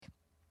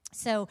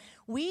So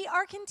we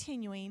are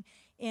continuing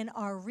in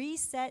our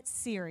Reset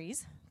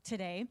series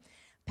today.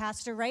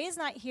 Pastor Ray is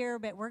not here,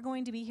 but we're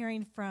going to be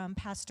hearing from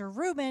Pastor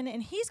Ruben,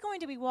 and he's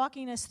going to be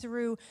walking us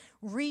through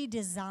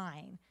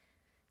redesign.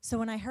 So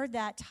when I heard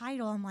that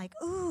title, I'm like,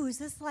 ooh, is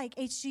this like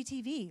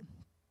HGTV?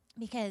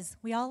 Because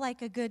we all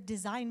like a good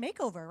design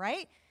makeover,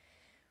 right?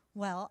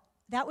 Well,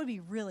 that would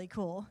be really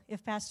cool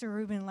if Pastor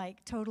Ruben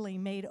totally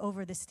made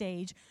over the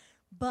stage.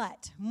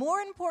 But more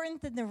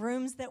important than the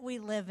rooms that we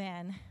live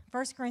in,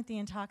 1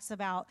 Corinthians talks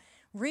about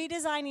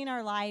redesigning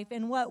our life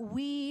and what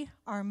we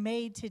are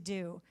made to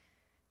do.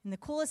 And the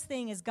coolest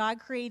thing is God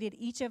created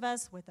each of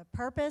us with a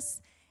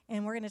purpose,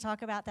 and we're going to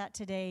talk about that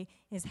today,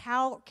 is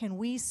how can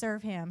we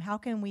serve Him? How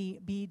can we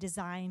be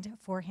designed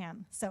for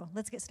Him? So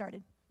let's get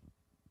started.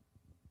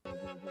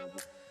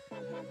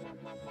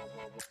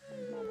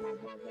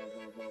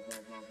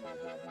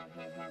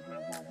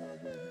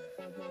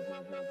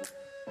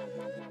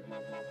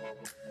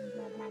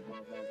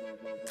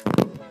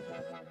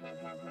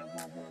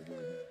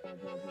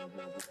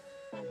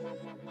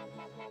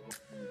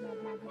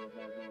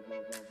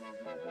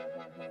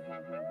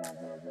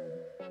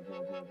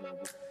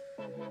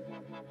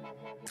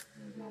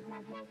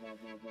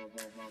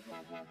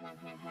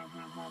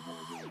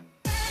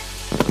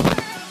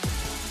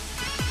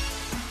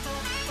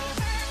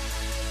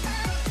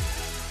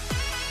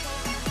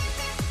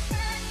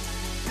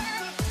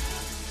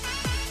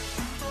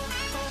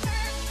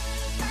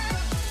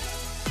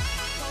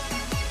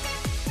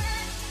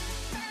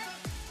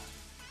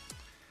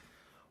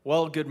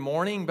 Well, good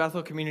morning,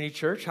 Bethel Community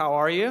Church. How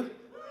are you?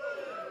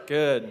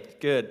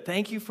 Good.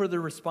 Thank you for the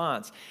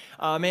response.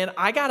 Man,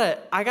 I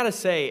gotta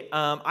say,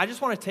 I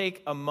just want to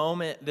take a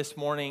moment this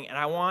morning, and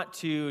I want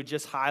to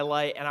just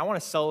highlight, and I want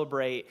to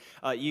celebrate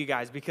you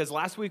guys, because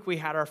last week we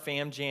had our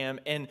Fam Jam,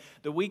 and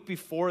the week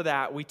before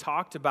that, we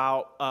talked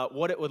about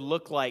what it would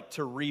look like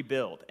to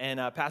rebuild. And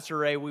Pastor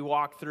Ray, we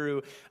walked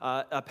through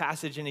a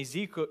passage in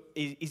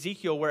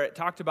Ezekiel where it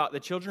talked about the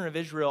children of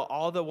Israel,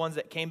 all the ones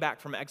that came back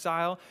from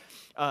exile,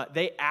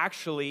 they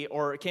actually,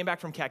 or came back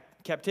from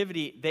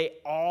captivity, they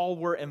all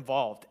were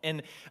involved.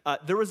 And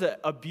there was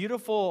a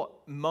beautiful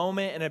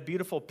moment and a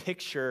beautiful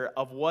picture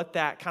of what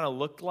that kind of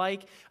looked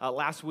like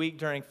last week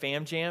during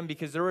Fam Jam,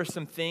 because there were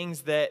some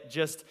things that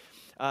just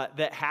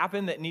that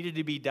happened that needed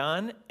to be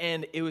done,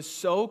 and it was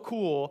so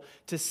cool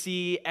to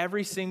see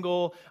every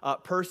single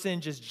person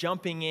just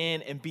jumping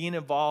in and being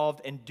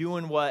involved and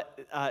doing what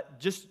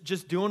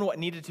just doing what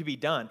needed to be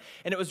done.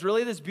 And it was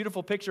really this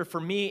beautiful picture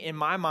for me in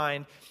my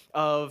mind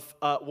of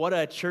what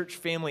a church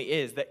family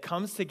is, that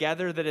comes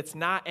together, that it's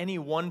not any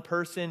one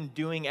person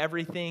doing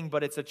everything,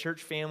 but it's a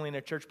church family and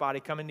a church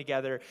body coming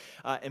together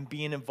and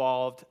being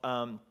involved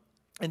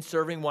and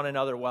serving one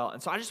another well.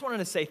 And so I just wanted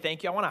to say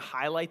thank you. I want to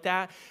highlight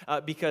that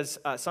because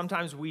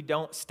sometimes we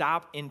don't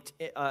stop in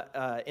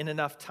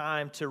enough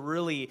time to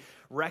really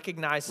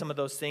recognize some of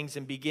those things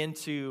and begin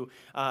to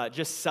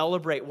just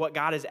celebrate what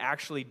God is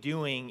actually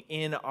doing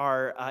in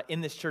our in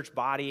this church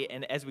body,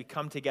 and as we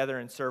come together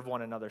and serve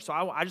one another. So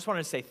I just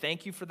wanted to say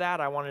thank you for that.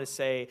 I wanted to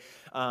say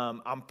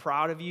I'm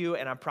proud of you,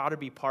 and I'm proud to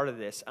be part of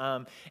this.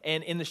 And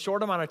in the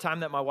short amount of time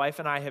that my wife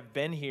and I have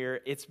been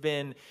here, it's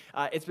been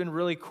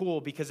really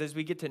cool, because as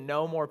we get to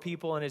know more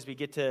people and as we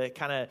get to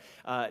kind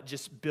of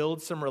just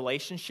build some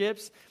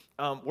relationships,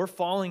 we're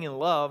falling in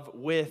love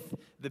with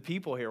the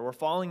people here. We're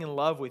falling in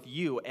love with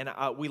you, and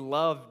we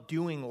love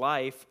doing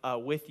life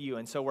with you.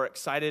 And so we're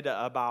excited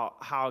about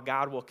how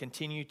God will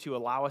continue to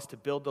allow us to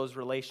build those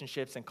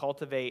relationships and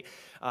cultivate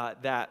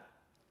that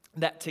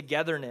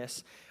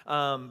togetherness.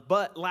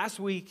 But last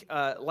week,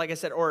 like I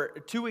said, or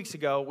 2 weeks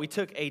ago, we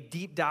took a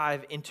deep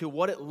dive into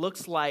what it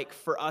looks like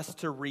for us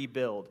to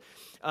rebuild.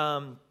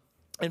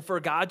 And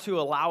for God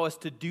to allow us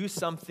to do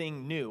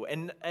something new.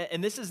 And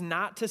this is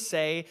not to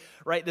say,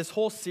 right, this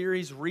whole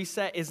series,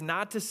 Reset, is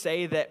not to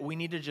say that we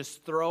need to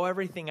just throw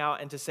everything out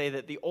and to say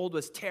that the old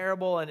was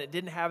terrible and it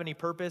didn't have any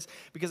purpose,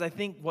 because I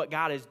think what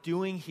God is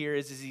doing here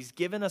is He's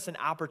given us an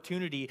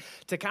opportunity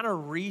to kind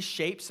of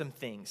reshape some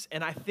things.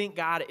 And I think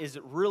God is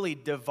really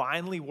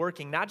divinely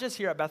working, not just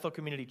here at Bethel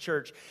Community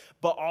Church,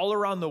 but all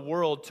around the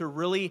world, to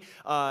really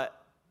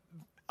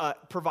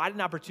provide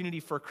an opportunity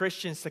for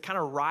Christians to kind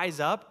of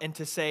rise up and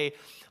to say,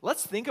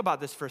 let's think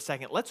about this for a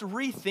second. Let's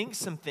rethink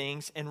some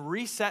things and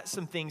reset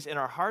some things in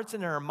our hearts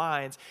and in our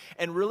minds,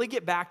 and really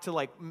get back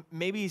to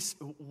maybe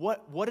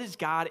what is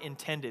God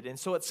intended. And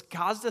so it's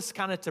caused us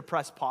kind of to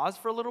press pause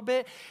for a little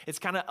bit. It's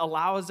kind of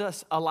allowed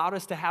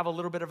us to have a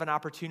little bit of an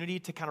opportunity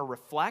to kind of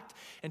reflect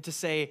and to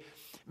say,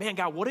 man,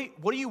 God, what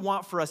do you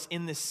want for us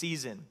in this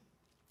season?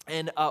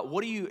 And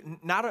what do you,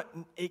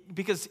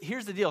 because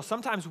here's the deal.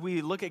 Sometimes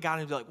we look at God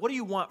and be like, what do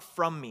you want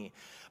from me?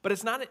 But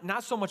it's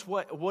not so much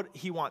what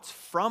He wants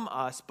from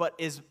us, but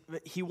what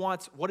He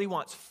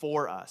wants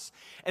for us.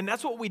 And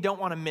that's what we don't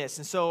want to miss.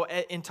 And so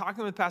in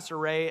talking with Pastor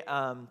Ray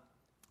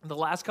the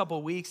last couple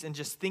of weeks and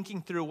just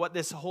thinking through what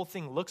this whole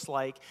thing looks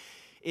like,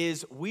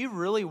 is we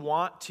really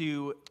want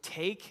to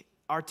take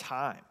our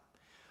time.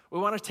 We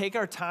want to take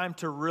our time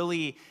to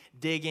really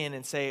dig in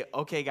and say,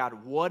 okay,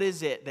 God, what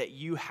is it that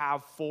you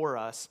have for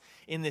us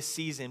in this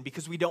season?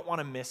 Because we don't want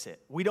to miss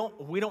it. We don't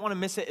want to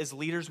miss it as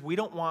leaders. We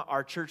don't want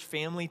our church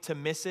family to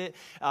miss it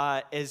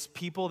as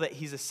people that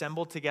he's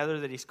assembled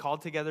together, that he's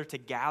called together to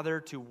gather,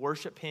 to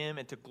worship him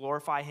and to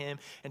glorify him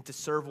and to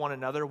serve one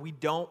another. We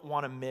don't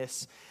want to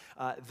miss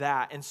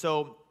that. And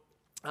so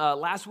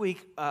last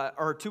week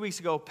or 2 weeks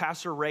ago,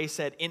 Pastor Ray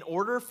said, in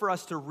order for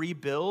us to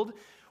rebuild,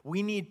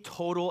 we need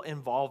total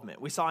involvement.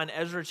 We saw in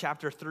Ezra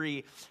chapter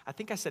 3, I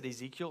think I said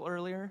Ezekiel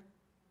earlier.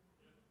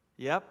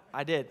 Yep,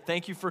 I did.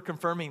 Thank you for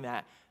confirming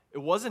that. It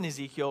wasn't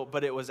Ezekiel,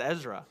 but it was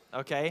Ezra,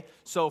 okay?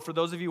 So for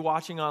those of you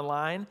watching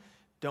online,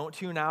 don't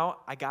tune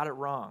out. I got it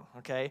wrong,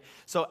 okay?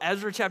 So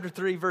Ezra chapter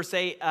 3, verse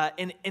 8,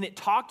 and it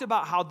talked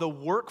about how the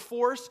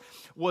workforce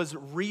was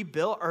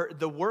rebuilt, or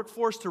the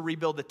workforce to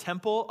rebuild the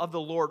temple of the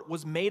Lord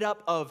was made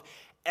up of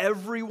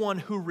everyone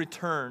who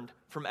returned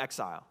from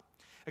exile.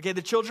 Okay,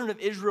 the children of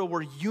Israel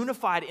were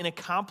unified in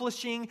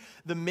accomplishing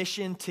the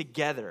mission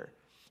together.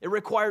 It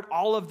required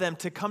all of them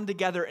to come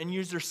together and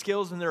use their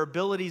skills and their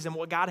abilities and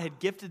what God had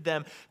gifted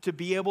them to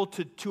be able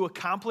to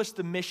accomplish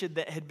the mission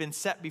that had been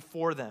set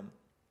before them.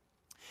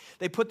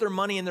 They put their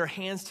money in their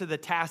hands to the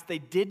task. They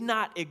did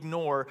not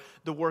ignore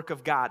the work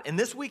of God. And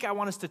this week, I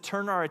want us to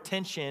turn our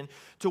attention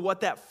to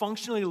what that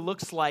functionally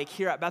looks like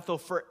here at Bethel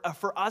for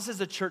us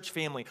as a church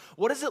family.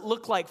 What does it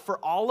look like for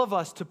all of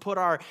us to put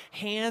our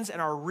hands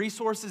and our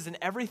resources and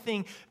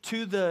everything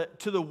to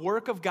the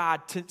work of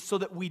God so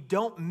that we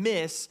don't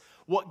miss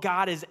what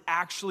God is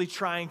actually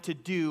trying to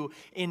do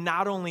in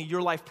not only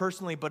your life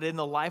personally, but in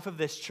the life of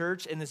this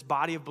church and this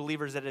body of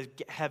believers that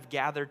have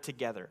gathered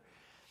together?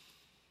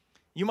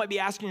 You might be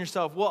asking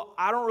yourself, well,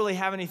 I don't really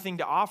have anything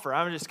to offer.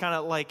 I'm just kind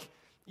of like,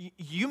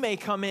 you may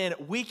come in,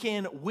 week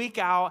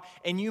out,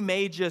 and you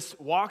may just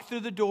walk through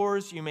the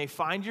doors. You may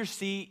find your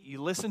seat.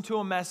 You listen to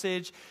a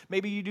message.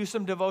 Maybe you do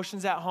some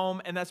devotions at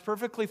home, and that's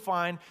perfectly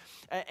fine.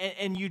 And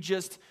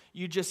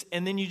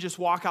and then you just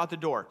walk out the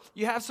door.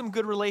 You have some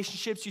good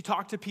relationships. You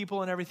talk to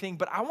people and everything.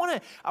 But I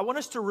want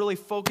us to really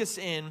focus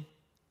in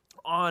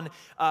on,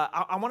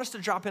 I want us to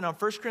drop in on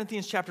 1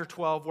 Corinthians chapter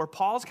 12, where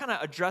Paul's kind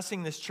of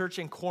addressing this church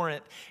in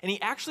Corinth, and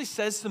he actually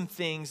says some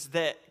things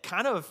that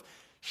kind of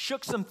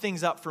shook some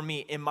things up for me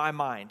in my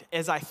mind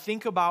as I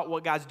think about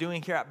what God's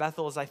doing here at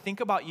Bethel. As I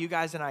think about you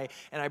guys, and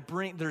I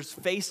bring, there's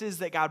faces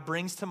that God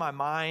brings to my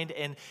mind,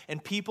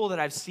 and people that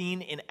I've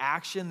seen in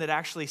action that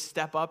actually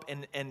step up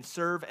and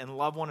serve and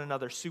love one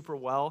another super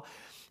well.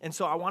 And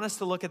so I want us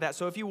to look at that.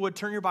 So if you would,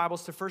 turn your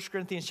Bibles to 1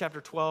 Corinthians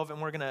chapter 12,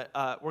 and we're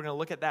gonna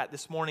look at that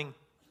this morning.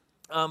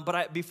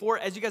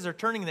 As you guys are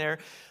turning there,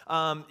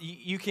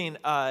 you can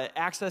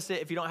access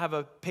it. If you don't have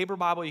a paper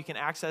Bible, you can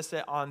access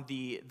it on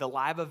the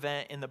live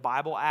event in the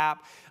Bible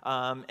app,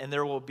 and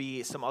there will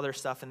be some other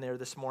stuff in there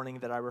this morning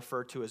that I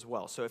refer to as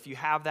well. So if you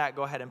have that,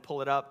 go ahead and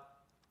pull it up.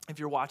 If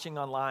you're watching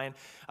online,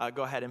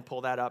 go ahead and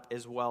pull that up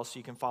as well so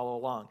you can follow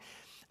along.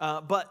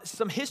 But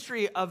some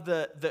history of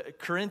the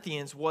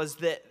Corinthians was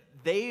that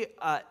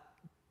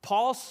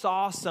Paul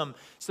saw some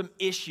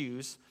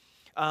issues.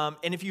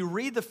 And if you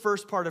read the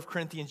first part of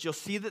Corinthians, you'll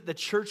see that the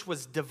church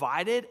was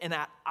divided and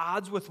at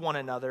odds with one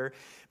another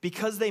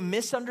because they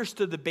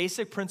misunderstood the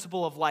basic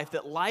principle of life,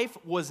 that life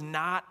was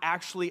not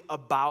actually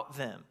about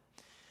them.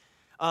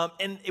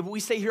 And we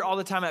say here all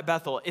the time at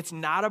Bethel, it's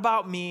not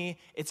about me,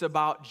 it's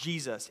about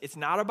Jesus. It's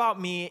not about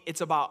me, it's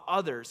about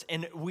others.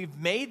 And we've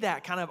made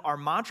that kind of our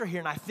mantra here,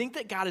 and I think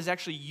that God is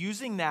actually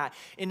using that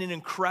in an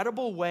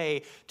incredible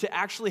way to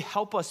actually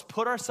help us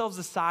put ourselves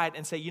aside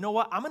and say, you know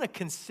what, I'm going to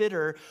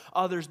consider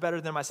others better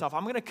than myself.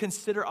 I'm going to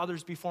consider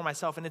others before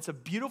myself. And it's a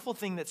beautiful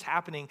thing that's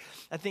happening,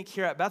 I think,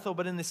 here at Bethel.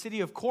 But in the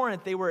city of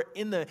Corinth, they were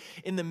in the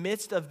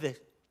midst of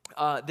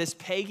this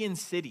pagan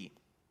city.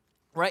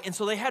 Right? And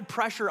so they had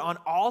pressure on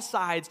all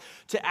sides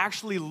to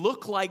actually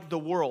look like the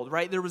world,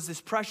 right? There was this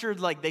pressure,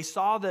 like they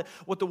saw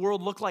what the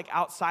world looked like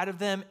outside of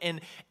them.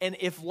 And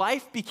if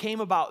life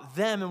became about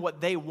them and what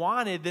they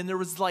wanted, then there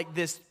was like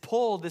this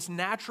pull, this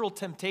natural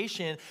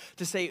temptation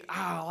to say,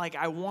 like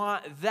I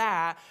want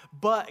that,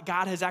 but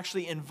God has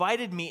actually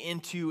invited me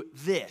into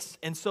this.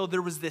 And so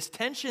there was this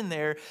tension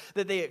there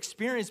that they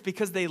experienced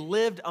because they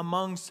lived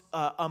among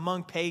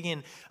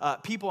pagan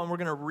people. And we're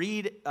going to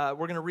read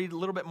a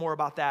little bit more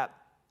about that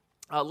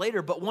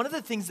later. But one of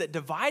the things that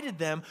divided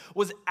them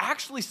was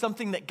actually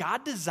something that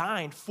God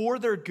designed for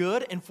their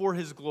good and for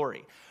his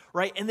glory,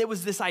 right? And there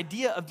was this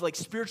idea of like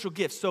spiritual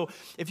gifts. So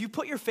if you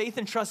put your faith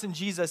and trust in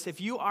Jesus, if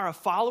you are a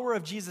follower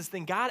of Jesus,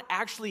 then God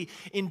actually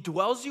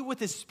indwells you with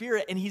his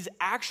spirit, and he's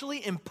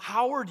actually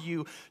empowered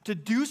you to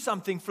do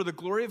something for the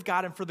glory of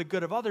God and for the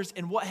good of others.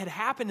 And what had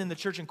happened in the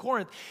church in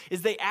Corinth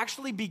is they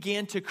actually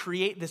began to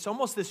create this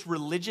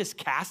religious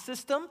caste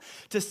system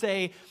to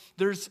say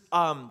there's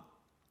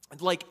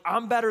like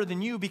I'm better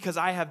than you because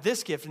I have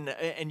this gift,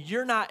 and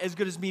you're not as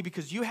good as me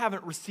because you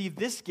haven't received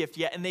this gift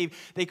yet. And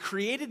they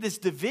created this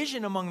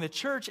division among the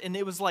church, and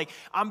it was like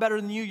I'm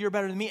better than you, you're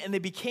better than me, and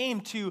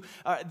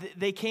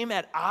they came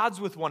at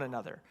odds with one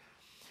another.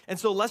 And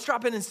so let's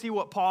drop in and see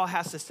what Paul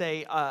has to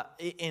say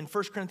in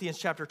 1 Corinthians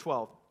chapter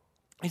 12.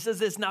 He says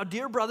this, now,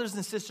 dear brothers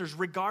and sisters,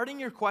 regarding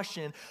your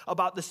question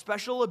about the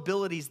special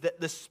abilities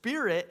that the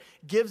Spirit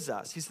gives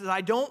us, he says,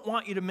 I don't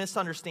want you to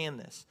misunderstand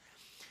this.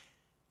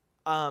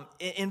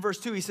 In verse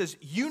 2, he says,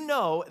 you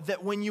know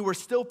that when you were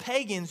still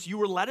pagans, you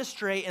were led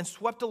astray and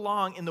swept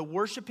along in the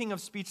worshiping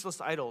of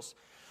speechless idols.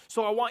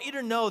 So I want you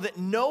to know that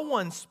no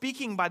one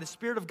speaking by the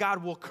Spirit of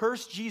God will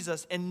curse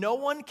Jesus, and no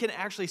one can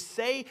actually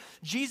say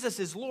Jesus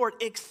is Lord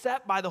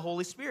except by the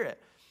Holy Spirit.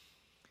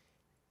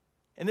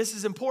 And this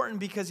is important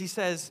because he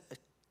says,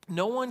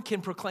 no one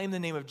can proclaim the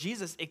name of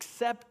Jesus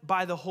except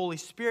by the Holy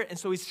Spirit. And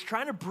so he's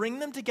trying to bring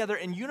them together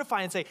and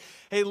unify and say,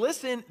 hey,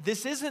 listen,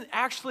 this isn't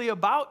actually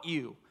about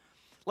you.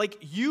 Like,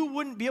 you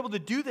wouldn't be able to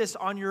do this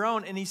on your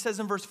own. And he says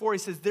in verse 4, he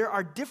says, there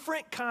are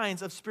different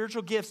kinds of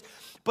spiritual gifts,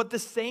 but the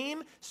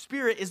same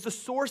Spirit is the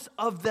source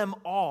of them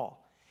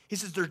all. He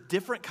says there are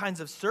different kinds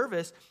of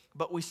service,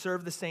 but we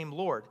serve the same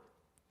Lord.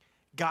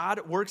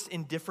 God works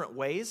in different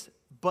ways,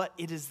 but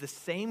it is the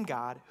same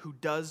God who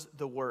does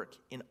the work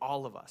in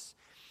all of us.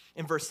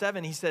 In verse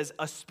 7, he says,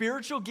 a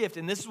spiritual gift,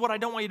 and this is what I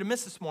don't want you to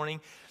miss this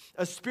morning,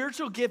 a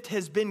spiritual gift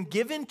has been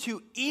given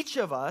to each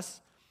of us.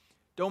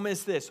 Don't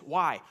miss this.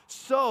 Why?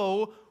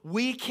 So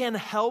we can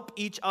help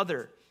each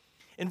other.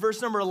 In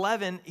verse number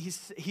 11,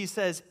 he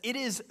says, it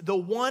is the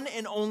one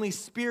and only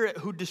Spirit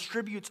who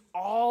distributes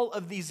all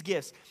of these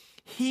gifts.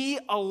 He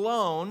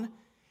alone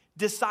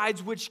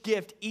decides which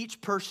gift each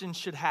person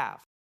should have.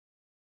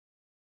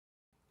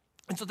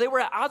 And so they were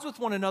at odds with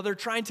one another,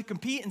 trying to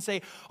compete and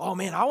say, oh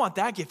man, I want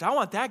that gift. I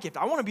want that gift.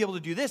 I want to be able to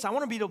do this. I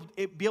want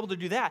to be able to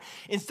do that.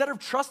 Instead of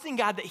trusting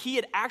God that he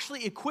had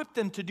actually equipped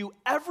them to do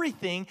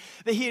everything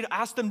that he had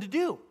asked them to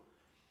do.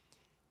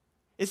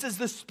 It says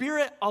the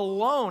Spirit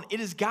alone, it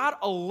is God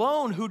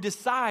alone who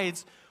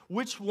decides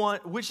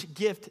which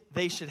gift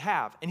they should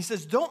have. And he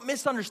says, don't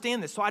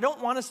misunderstand this. So I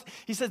don't want us,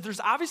 he says, there's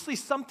obviously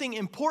something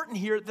important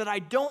here that I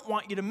don't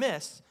want you to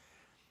miss.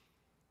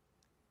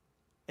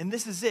 And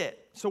this is it.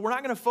 So we're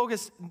not going to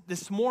focus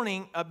this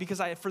morning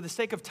because for the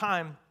sake of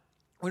time,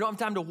 we don't have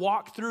time to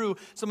walk through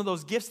some of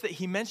those gifts that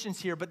he mentions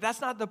here, but that's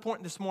not the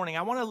point this morning.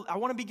 I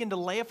want to begin to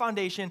lay a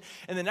foundation.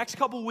 In the next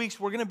couple of weeks,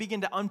 we're going to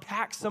begin to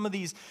unpack some of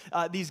these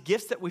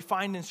gifts that we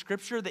find in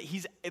Scripture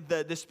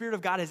that the Spirit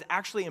of God has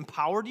actually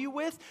empowered you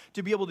with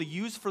to be able to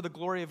use for the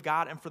glory of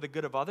God and for the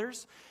good of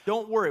others.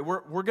 Don't worry,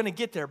 we're going to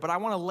get there, but I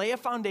want to lay a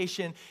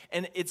foundation,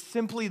 and it's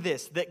simply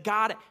this, that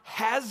God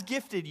has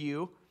gifted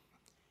you,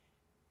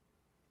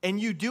 and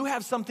you do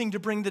have something to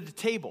bring to the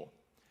table.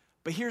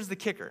 But here's the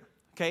kicker,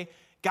 okay?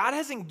 God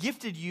hasn't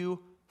gifted you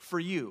for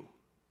you.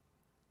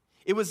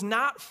 It was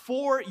not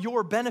for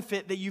your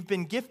benefit that you've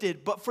been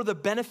gifted, but for the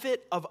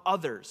benefit of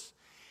others.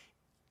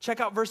 Check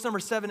out verse number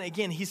 7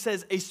 again. He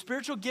says, a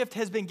spiritual gift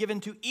has been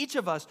given to each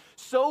of us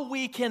so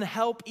we can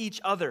help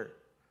each other.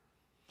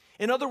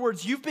 In other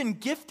words, you've been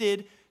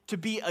gifted to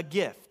be a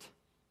gift.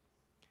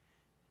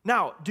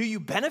 Now, do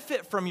you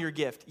benefit from your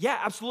gift? Yeah,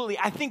 absolutely.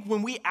 I think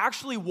when we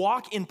actually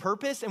walk in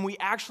purpose and we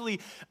actually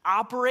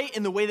operate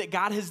in the way that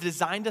God has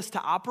designed us to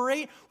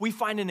operate, we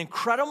find an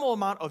incredible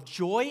amount of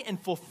joy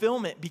and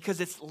fulfillment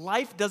because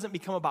life doesn't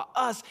become about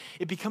us.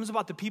 It becomes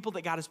about the people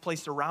that God has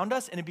placed around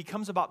us, and it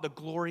becomes about the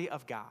glory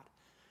of God.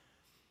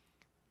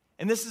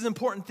 And this is an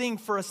important thing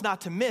for us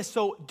not to miss.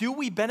 So do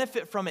we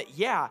benefit from it?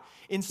 Yeah.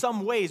 In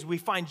some ways, we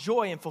find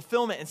joy and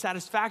fulfillment and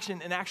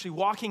satisfaction in actually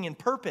walking in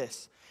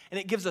purpose. And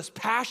it gives us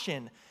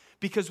passion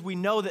because we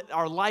know that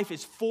our life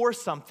is for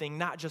something,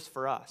 not just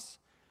for us.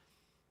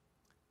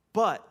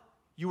 But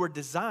you were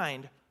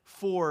designed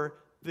for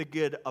the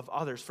good of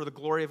others, for the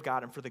glory of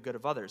God and for the good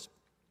of others.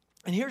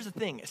 And here's the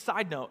thing, a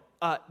side note,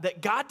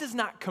 that God does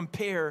not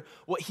compare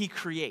what he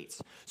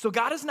creates. So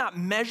God is not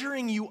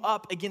measuring you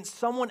up against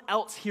someone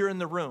else here in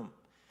the room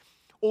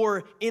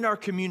or in our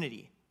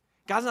community.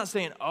 God's not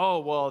saying,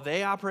 oh, well,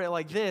 they operate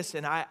like this,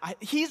 and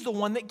he's the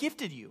one that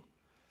gifted you.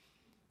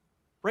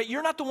 Right?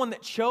 You're not the one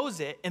that chose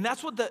it. And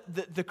that's what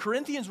the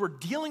Corinthians were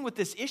dealing with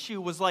this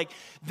issue was like,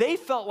 they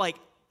felt like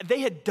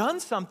they had done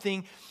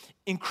something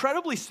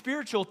incredibly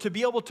spiritual to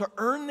be able to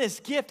earn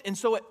this gift. And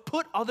so it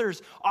put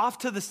others off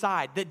to the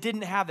side that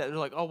didn't have that. They're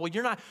like, oh, well,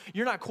 you're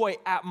not quite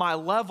at my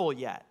level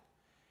yet.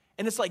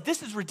 And it's like,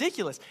 this is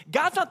ridiculous.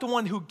 God's not the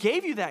one who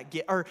gave you that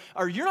gift, or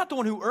you're not the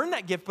one who earned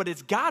that gift, but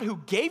it's God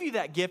who gave you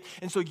that gift.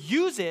 And so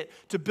use it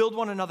to build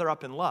one another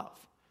up in love.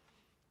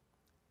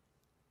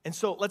 And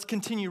so let's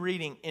continue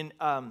reading in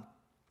 1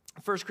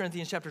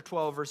 Corinthians chapter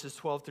 12, verses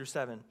 12 through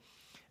 7,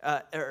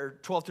 or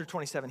 12 through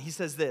 27. He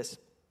says this,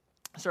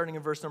 starting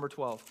in verse number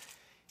 12.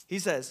 He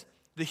says,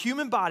 the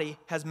human body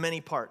has many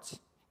parts,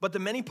 but the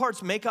many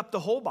parts make up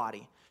the whole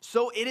body.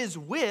 So it is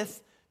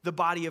with the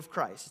body of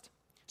Christ.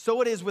 So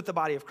it is with the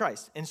body of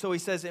Christ. And so he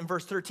says in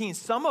verse 13,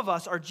 some of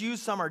us are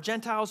Jews, some are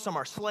Gentiles, some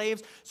are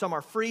slaves, some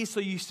are free. So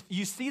you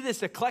see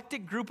this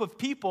eclectic group of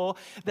people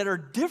that are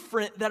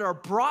different, that are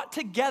brought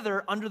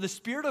together under the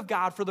Spirit of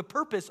God for the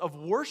purpose of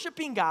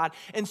worshiping God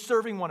and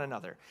serving one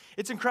another.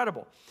 It's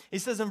incredible. He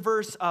says in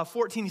verse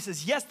 14, he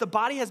says, yes, the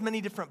body has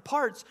many different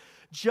parts,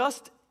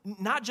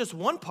 not just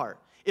one part.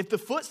 If the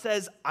foot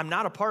says, I'm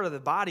not a part of the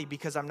body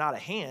because I'm not a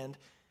hand,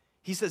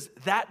 he says,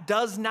 that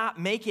does not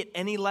make it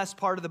any less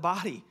part of the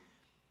body.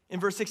 In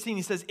verse 16,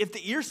 he says, if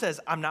the ear says,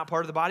 I'm not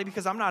part of the body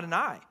because I'm not an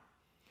eye,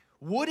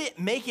 would it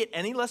make it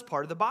any less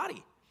part of the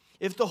body?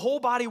 If the whole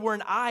body were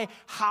an eye,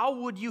 how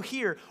would you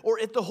hear? Or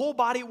if the whole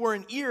body were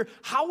an ear,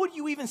 how would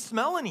you even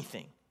smell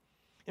anything?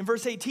 In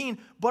verse 18,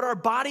 but our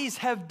bodies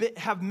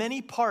have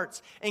many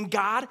parts, and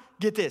God,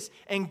 get this,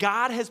 and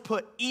God has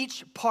put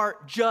each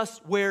part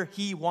just where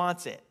he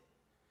wants it.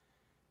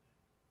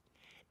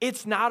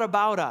 It's not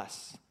about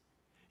us.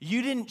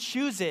 You didn't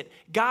choose it.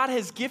 God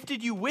has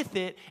gifted you with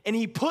it, and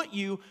he put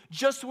you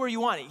just where you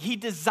want it. He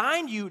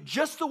designed you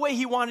just the way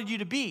he wanted you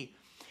to be.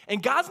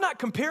 And God's not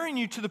comparing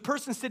you to the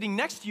person sitting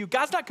next to you.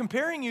 God's not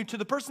comparing you to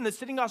the person that's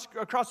sitting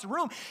across the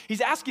room.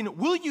 He's asking,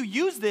 will you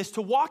use this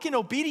to walk in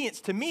obedience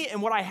to me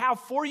and what I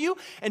have for you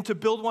and to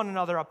build one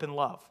another up in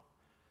love?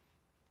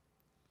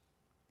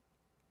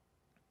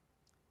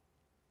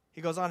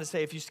 He goes on to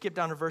say, if you skip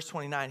down to verse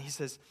 29, he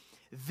says,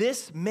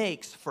 this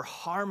makes for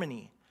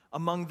harmony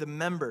among the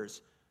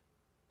members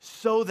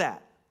so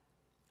that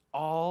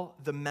all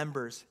the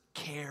members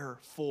care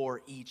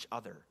for each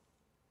other.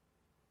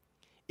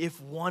 If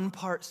one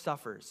part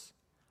suffers,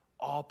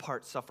 all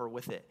parts suffer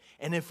with it.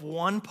 And if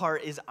one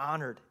part is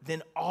honored,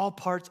 then all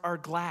parts are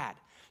glad.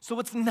 So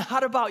it's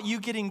not about you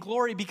getting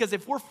glory, because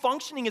if we're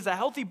functioning as a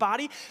healthy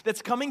body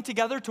that's coming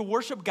together to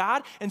worship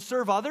God and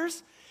serve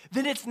others,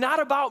 then it's not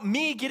about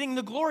me getting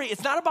the glory.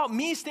 It's not about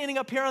me standing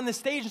up here on the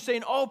stage and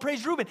saying, oh,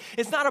 praise Ruben.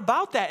 It's not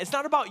about that. It's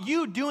not about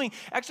you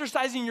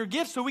exercising your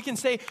gifts so we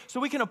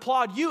can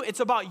applaud you. It's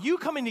about you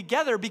coming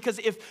together, because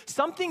if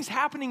something's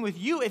happening with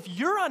you, if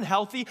you're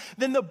unhealthy,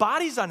 then the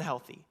body's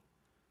unhealthy.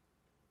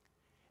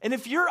 And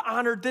if you're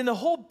honored, then the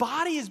whole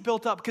body is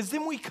built up, because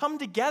then we come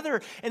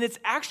together and it's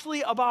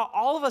actually about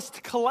all of us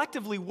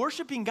collectively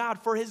worshiping God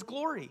for his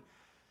glory.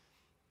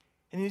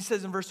 And he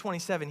says in verse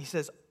 27, he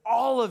says,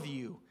 all of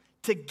you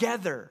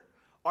together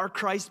are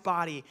Christ's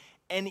body,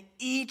 and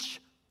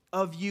each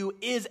of you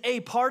is a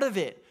part of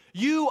it.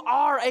 You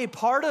are a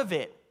part of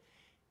it.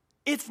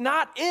 It's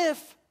not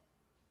if,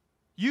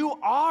 you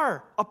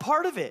are a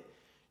part of it.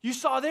 You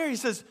saw there, he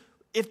says,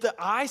 if the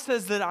eye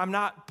says that I'm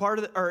not part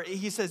of it, or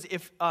he says,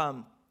 if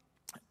I'm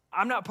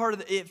not part of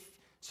the,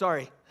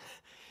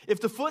 if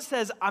the foot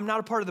says I'm not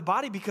a part of the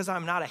body because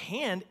I'm not a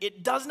hand,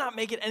 it does not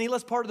make it any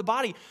less part of the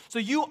body. So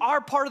you are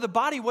part of the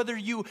body, whether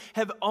you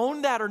have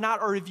owned that or not,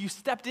 or if you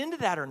stepped into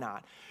that or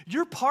not.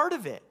 You're part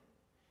of it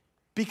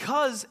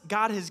because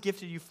God has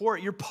gifted you for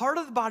it. You're part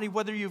of the body,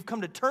 whether you've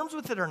come to terms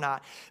with it or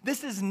not.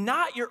 This is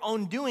not your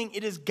own doing.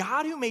 It is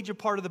God who made you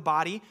part of the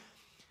body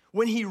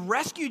when he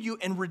rescued you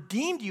and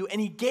redeemed you,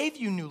 and he gave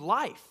you new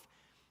life.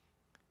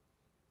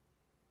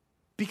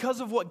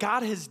 Because of what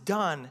God has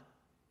done,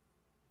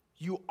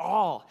 you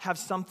all have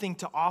something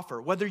to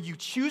offer, whether you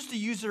choose to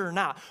use it or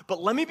not.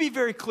 But let me be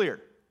very clear.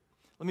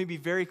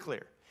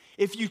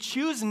 If you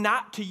choose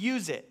not to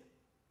use it,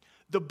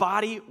 the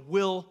body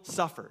will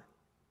suffer.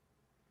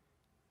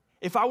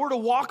 If I were to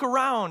walk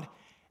around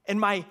and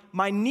my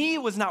knee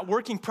was not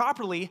working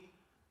properly,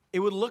 it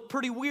would look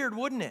pretty weird,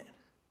 wouldn't it?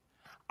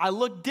 I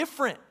look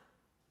different.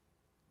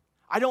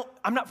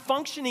 I'm not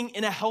functioning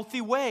in a healthy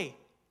way.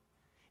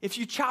 If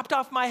you chopped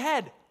off my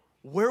head,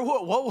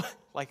 I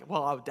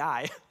would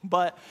die.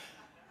 But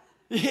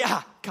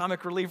yeah,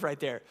 comic relief right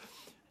there.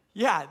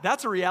 Yeah,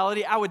 that's a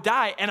reality. I would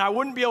die and I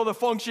wouldn't be able to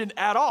function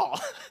at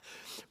all.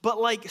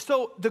 But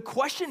so the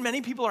question many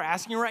people are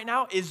asking right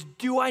now is,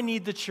 do I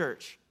need the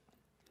church?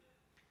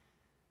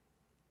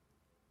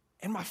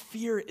 And my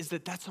fear is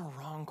that that's a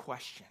wrong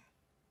question.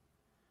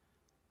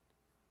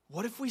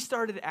 What if we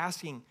started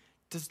asking,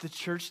 does the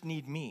church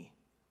need me?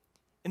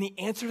 And the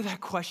answer to that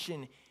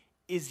question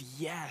is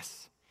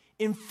yes.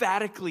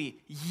 Emphatically,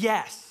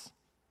 yes.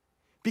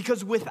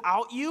 Because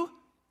without you,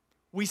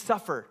 we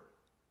suffer.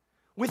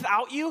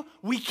 Without you,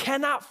 we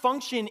cannot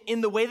function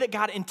in the way that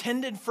God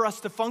intended for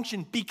us to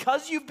function,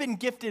 because you've been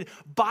gifted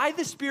by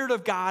the Spirit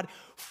of God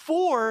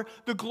for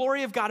the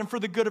glory of God and for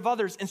the good of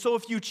others. And so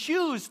if you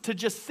choose to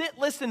just sit,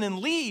 listen, and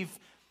leave,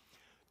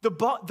 the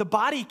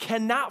body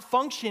cannot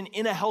function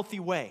in a healthy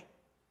way.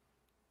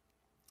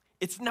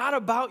 It's not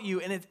about you,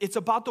 and it's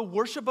about the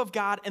worship of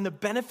God and the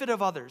benefit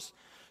of others.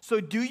 So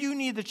do you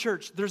need the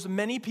church? There's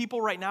many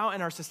people right now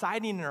in our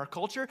society and in our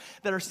culture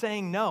that are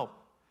saying no.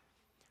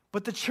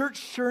 But the church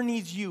sure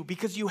needs you,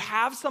 because you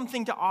have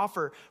something to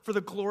offer for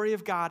the glory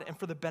of God and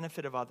for the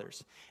benefit of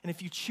others. And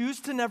if you choose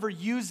to never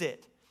use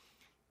it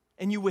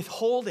and you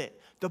withhold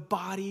it, the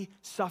body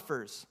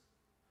suffers.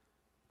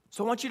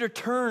 So I want you to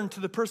turn to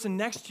the person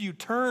next to you,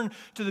 turn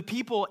to the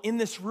people in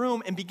this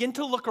room, and begin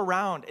to look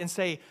around and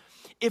say,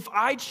 if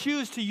I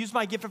choose to use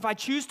my gift, if I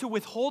choose to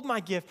withhold my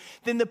gift,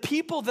 then the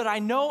people that I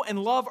know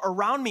and love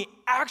around me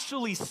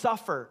actually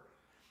suffer,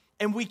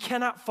 and we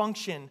cannot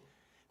function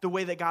the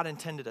way that God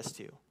intended us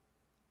to.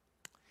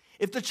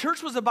 If the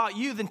church was about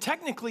you, then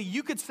technically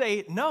you could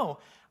say, no,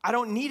 I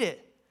don't need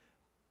it.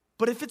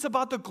 But if it's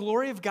about the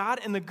glory of God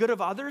and the good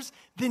of others,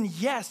 then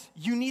yes,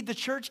 you need the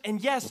church, and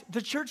yes,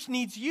 the church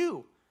needs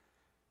you.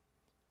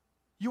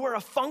 You are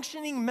a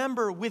functioning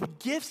member with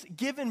gifts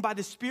given by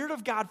the Spirit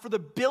of God for the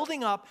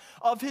building up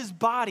of his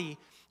body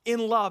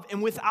in love.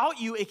 And without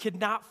you, it could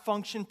not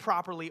function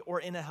properly or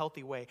in a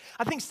healthy way.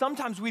 I think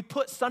sometimes we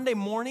put Sunday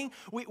morning,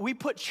 we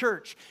put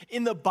church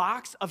in the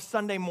box of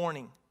Sunday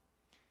morning.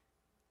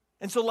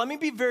 And so let me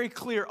be very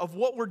clear of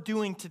what we're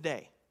doing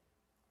today.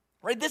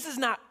 Right? This is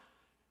not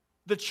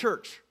the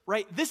church,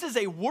 right? This is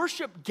a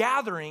worship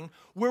gathering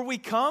where we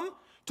come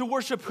to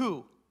worship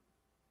who?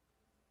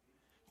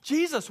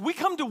 Jesus. We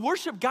come to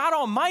worship God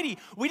Almighty.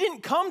 We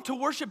didn't come to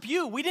worship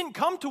you. We didn't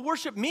come to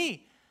worship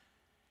me.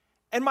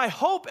 And my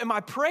hope and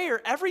my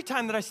prayer every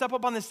time that I step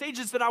up on the stage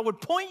is that I would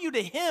point you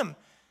to him,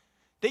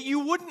 that you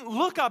wouldn't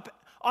look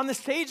up on the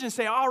stage and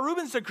say, oh,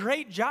 Ruben's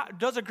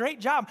does a great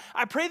job.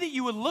 I pray that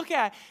you would look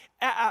at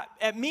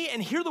me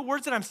and hear the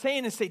words that I'm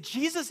saying and say,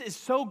 Jesus is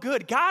so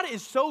good. God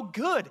is so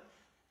good.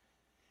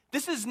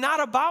 This is not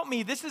about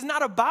me. This is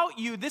not about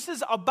you. This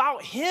is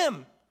about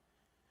him.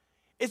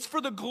 It's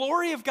for the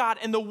glory of God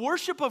and the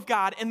worship of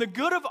God and the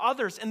good of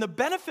others and the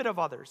benefit of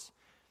others.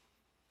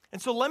 And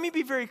so let me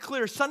be very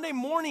clear. Sunday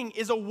morning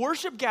is a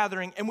worship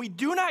gathering, and we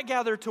do not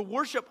gather to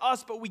worship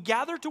us, but we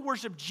gather to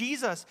worship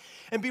Jesus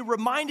and be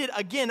reminded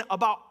again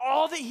about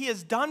all that he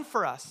has done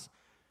for us.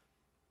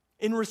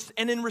 In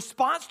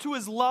response to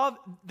his love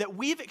that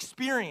we've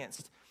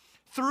experienced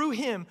through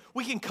him,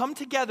 we can come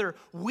together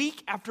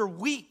week after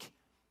week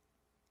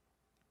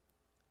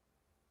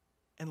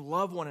and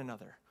love one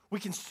another. We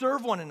can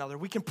serve one another.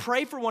 We can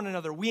pray for one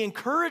another. We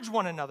encourage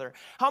one another.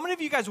 How many of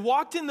you guys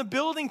walked in the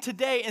building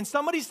today and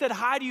somebody said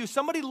hi to you?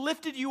 Somebody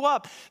lifted you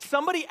up.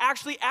 Somebody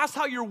actually asked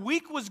how your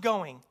week was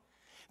going.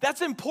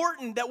 That's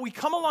important that we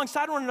come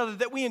alongside one another,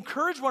 that we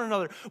encourage one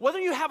another.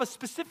 Whether you have a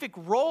specific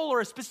role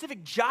or a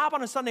specific job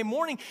on a Sunday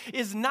morning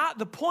is not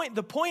the point.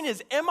 The point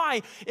is, am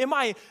I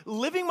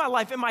living my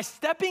life? Am I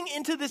stepping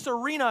into this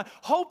arena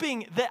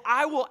hoping that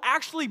I will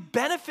actually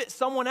benefit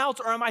someone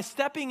else, or am I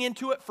stepping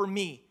into it for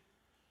me?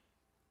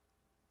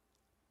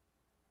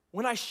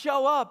 When I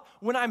show up,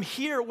 when I'm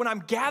here, when I'm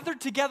gathered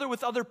together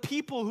with other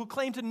people who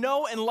claim to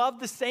know and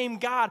love the same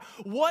God,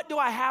 what do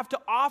I have to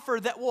offer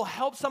that will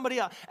help somebody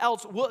else,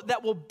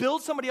 that will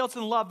build somebody else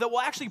in love, that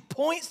will actually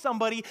point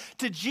somebody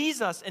to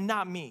Jesus and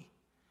not me?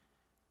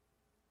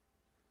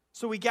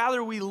 So we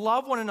gather, we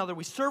love one another,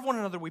 we serve one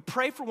another, we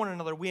pray for one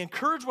another, we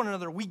encourage one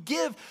another, we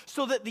give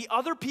so that the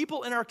other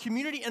people in our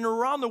community and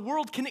around the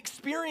world can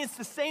experience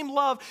the same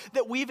love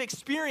that we've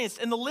experienced,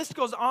 and the list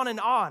goes on and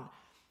on.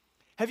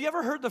 Have you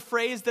ever heard the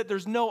phrase that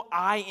there's no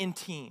I in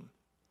team?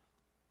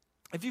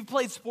 If you've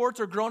played sports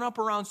or grown up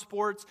around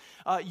sports,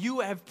 you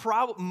have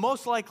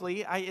most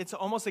likely, it's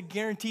almost a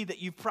guarantee that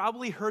you've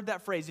probably heard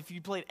that phrase. If you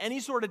played any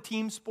sort of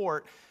team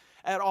sport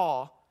at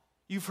all,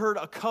 you've heard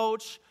a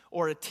coach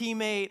or a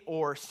teammate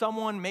or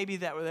someone maybe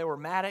that they were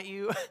mad at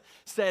you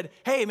said,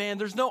 hey man,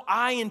 there's no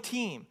I in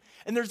team.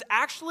 And there's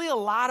actually a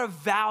lot of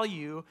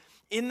value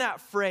in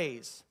that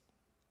phrase.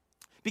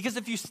 Because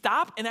if you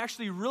stop and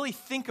actually really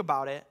think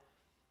about it,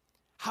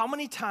 how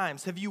many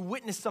times have you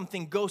witnessed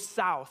something go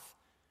south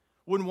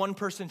when one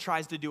person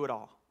tries to do it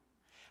all?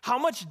 How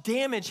much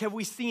damage have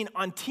we seen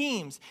on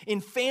teams,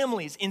 in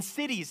families, in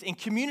cities, in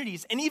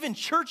communities, and even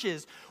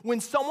churches when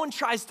someone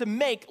tries to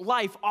make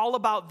life all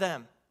about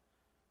them?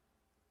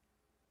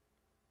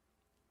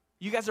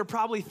 You guys are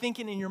probably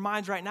thinking in your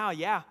minds right now,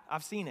 yeah,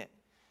 I've seen it.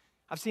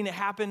 I've seen it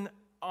happen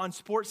on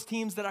sports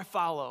teams that I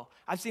follow.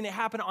 I've seen it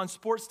happen on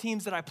sports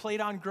teams that I played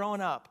on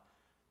growing up.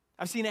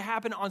 I've seen it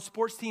happen on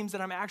sports teams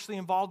that I'm actually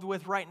involved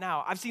with right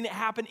now. I've seen it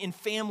happen in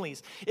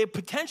families. It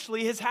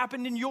potentially has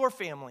happened in your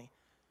family.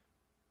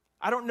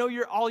 I don't know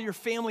all your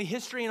family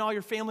history and all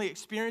your family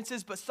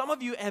experiences, but some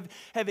of you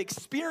have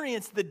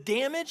experienced the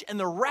damage and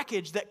the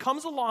wreckage that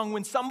comes along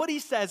when somebody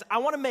says, I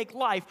want to make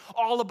life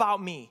all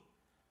about me.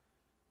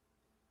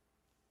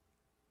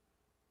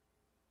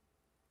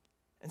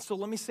 And so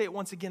let me say it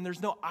once again,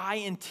 there's no I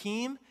in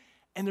team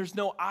and there's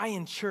no I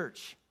in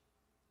church.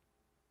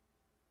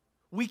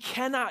 We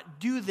cannot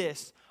do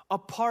this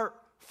apart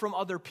from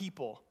other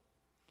people.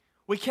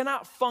 We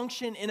cannot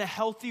function in a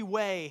healthy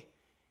way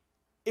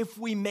if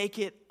we make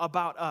it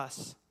about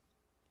us.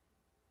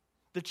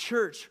 The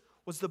church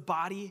was the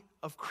body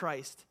of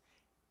Christ.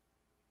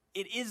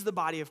 It is the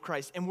body of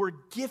Christ, and we're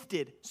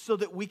gifted so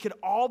that we could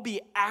all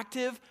be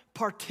active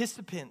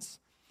participants,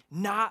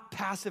 not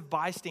passive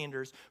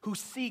bystanders who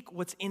seek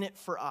what's in it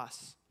for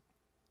us.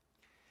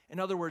 In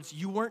other words,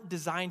 you weren't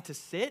designed to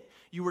sit,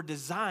 you were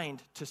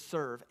designed to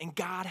serve, and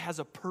God has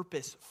a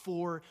purpose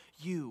for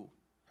you.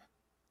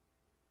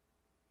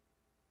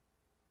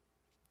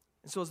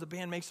 And so as the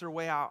band makes their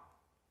way out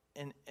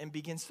and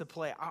begins to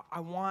play, I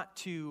want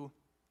us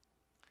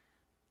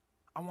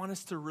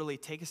to really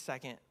take a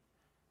second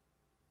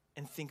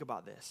and think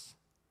about this.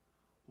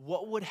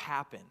 What would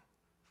happen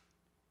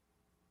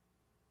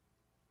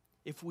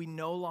if we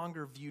no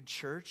longer viewed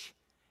church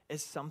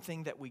as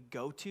something that we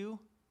go to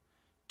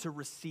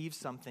receive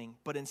something,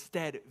 but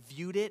instead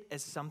viewed it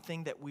as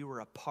something that we were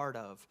a part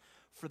of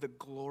for the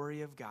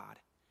glory of God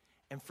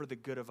and for the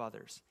good of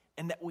others,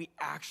 and that we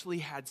actually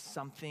had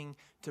something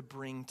to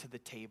bring to the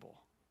table?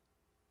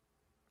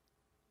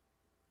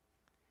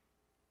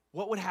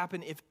 What would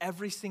happen if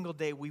every single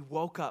day we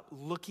woke up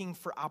looking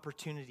for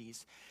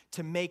opportunities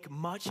to make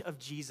much of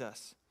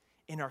Jesus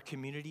in our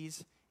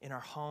communities, in our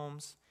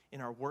homes,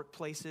 in our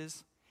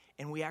workplaces,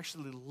 and we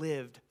actually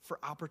lived for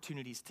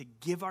opportunities to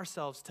give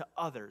ourselves to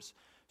others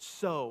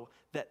so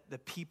that the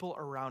people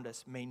around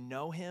us may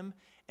know him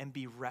and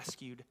be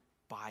rescued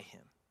by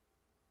him?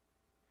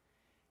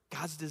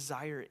 God's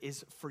desire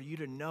is for you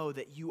to know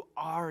that you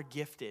are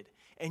gifted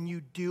and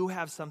you do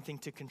have something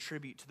to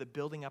contribute to the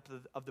building up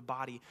of the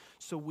body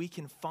so we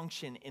can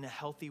function in a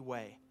healthy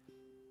way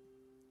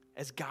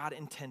as God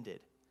intended,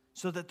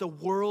 so that the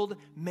world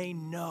may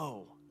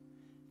know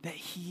that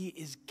he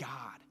is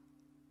God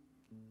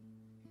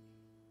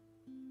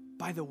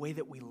by the way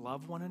that we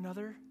love one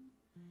another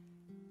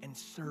and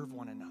serve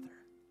one another.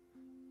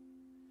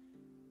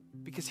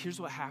 Because here's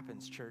what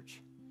happens,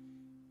 church,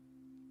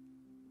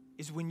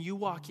 is when you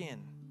walk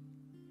in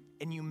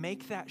and you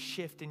make that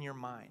shift in your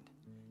mind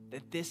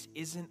that this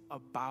isn't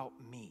about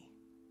me,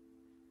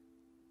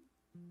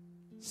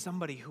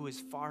 somebody who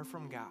is far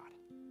from God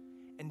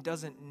and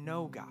doesn't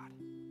know God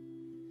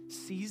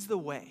sees the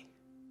way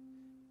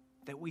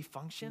that we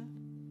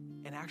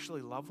function and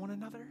actually love one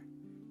another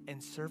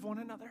and serve one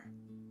another,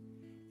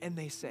 and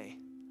they say,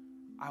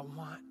 I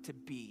want to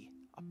be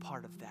a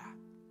part of that.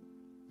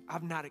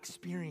 I've not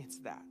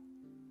experienced that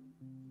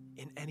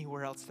in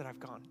anywhere else that I've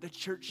gone. The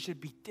church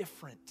should be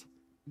different.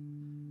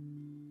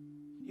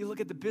 You look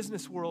at the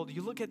business world,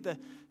 you look at the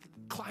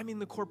climbing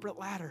the corporate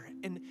ladder,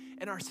 and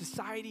our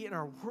society and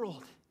our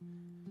world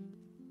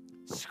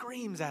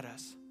screams at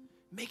us,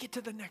 make it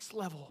to the next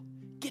level,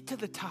 get to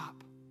the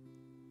top.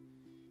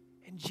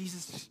 And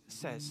Jesus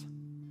says,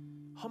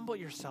 humble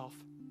yourself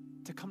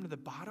to come to the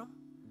bottom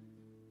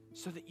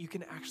so that you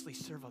can actually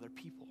serve other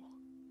people.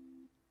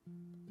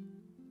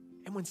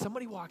 And when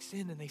somebody walks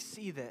in and they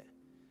see that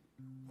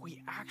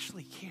we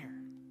actually care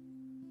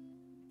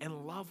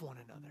and love one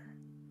another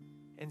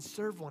and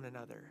serve one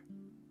another,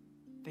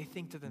 they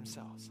think to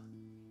themselves,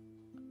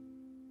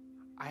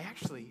 I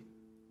actually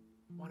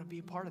want to be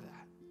a part of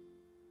that.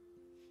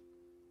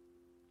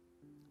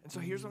 And so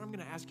here's what I'm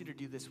going to ask you to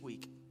do this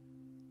week.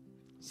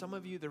 Some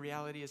of you, the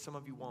reality is some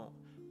of you won't,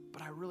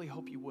 but I really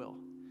hope you will.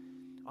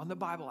 On the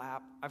Bible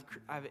app,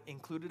 I've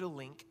included a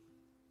link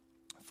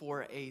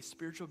for a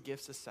spiritual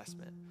gifts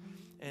assessment.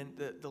 And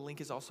the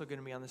link is also going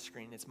to be on the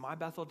screen. It's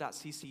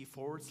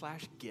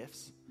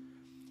mybethel.cc/gifts.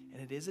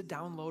 And it is a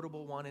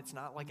downloadable one. It's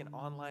not like an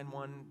online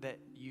one that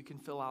you can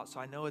fill out. So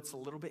I know it's a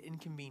little bit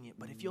inconvenient.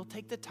 But if you'll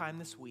take the time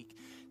this week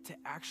to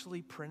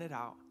actually print it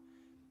out,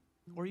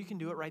 or you can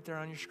do it right there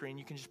on your screen.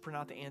 You can just print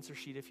out the answer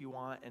sheet if you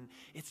want. And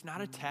it's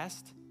not a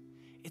test.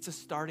 It's a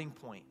starting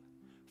point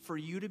for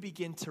you to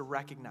begin to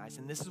recognize,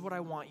 and this is what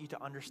I want you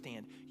to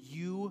understand,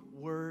 you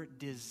were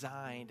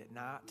designed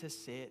not to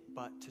sit,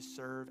 but to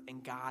serve,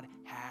 and God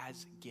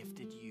has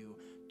gifted you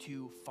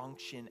to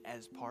function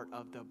as part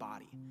of the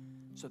body.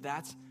 So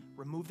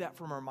remove that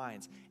from our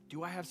minds.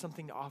 Do I have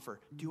something to offer?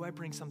 Do I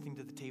bring something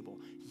to the table?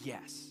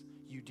 Yes,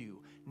 you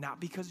do. Not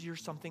because you're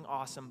something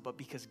awesome, but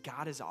because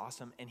God is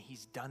awesome, and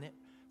he's done it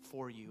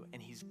for you,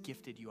 and he's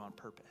gifted you on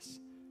purpose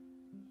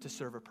to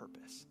serve a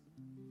purpose.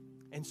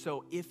 And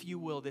so if you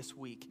will this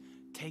week,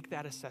 take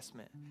that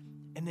assessment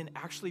and then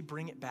actually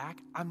bring it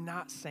back. I'm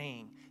not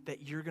saying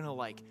that you're going to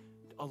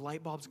a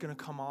light bulb's going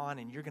to come on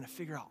and you're going to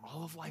figure out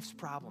all of life's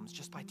problems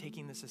just by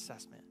taking this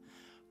assessment.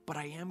 But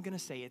I am going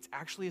to say it's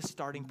actually a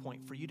starting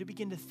point for you to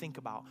begin to think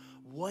about,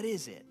 what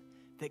is it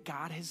that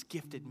God has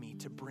gifted me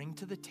to bring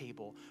to the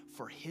table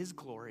for his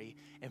glory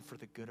and for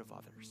the good of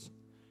others,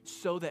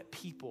 so that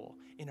people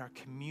in our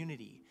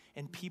community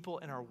and people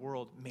in our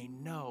world may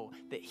know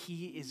that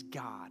he is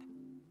God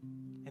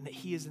and that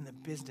he is in the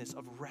business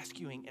of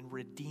rescuing and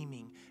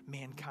redeeming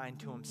mankind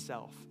to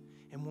himself.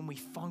 And when we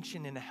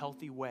function in a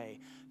healthy way,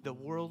 the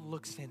world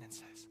looks in and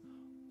says,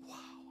 wow,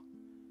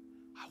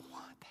 I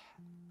want that.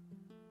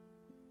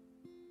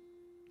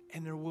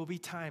 And there will be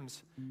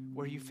times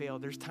where you fail.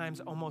 There's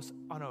times almost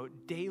on a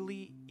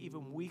daily,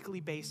 even weekly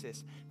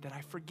basis that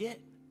I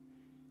forget,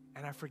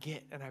 and I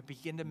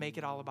begin to make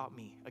it all about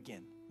me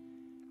again.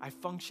 I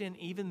function,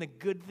 even the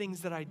good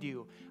things that I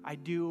do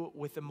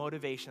with the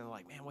motivation of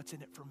man, what's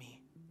in it for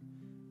me?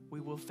 We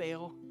will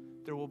fail.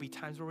 There will be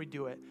times where we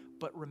do it,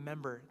 but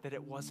remember that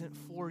it wasn't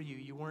for you.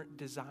 You weren't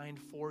designed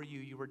for you.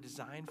 You were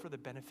designed for the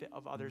benefit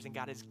of others, and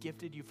God has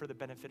gifted you for the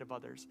benefit of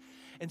others.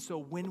 And so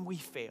when we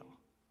fail,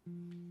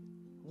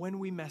 when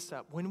we mess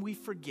up, when we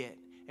forget,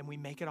 and we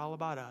make it all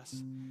about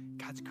us,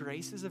 God's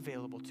grace is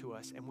available to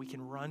us, and we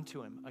can run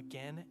to him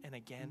again and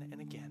again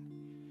and again.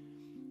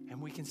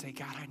 And we can say,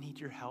 God, I need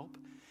your help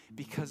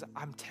because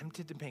I'm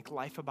tempted to make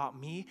life about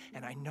me,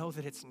 and I know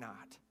that it's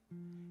not.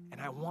 And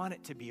I want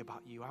it to be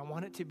about you. I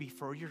want it to be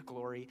for your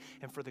glory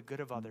and for the good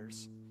of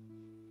others.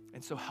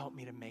 And so help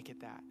me to make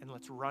it that. And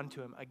let's run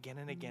to him again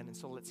and again. And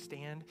so let's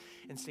stand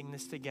and sing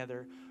this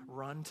together.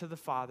 Run to the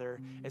Father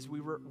as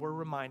we're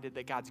reminded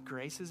that God's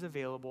grace is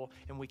available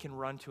and we can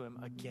run to him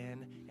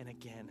again and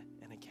again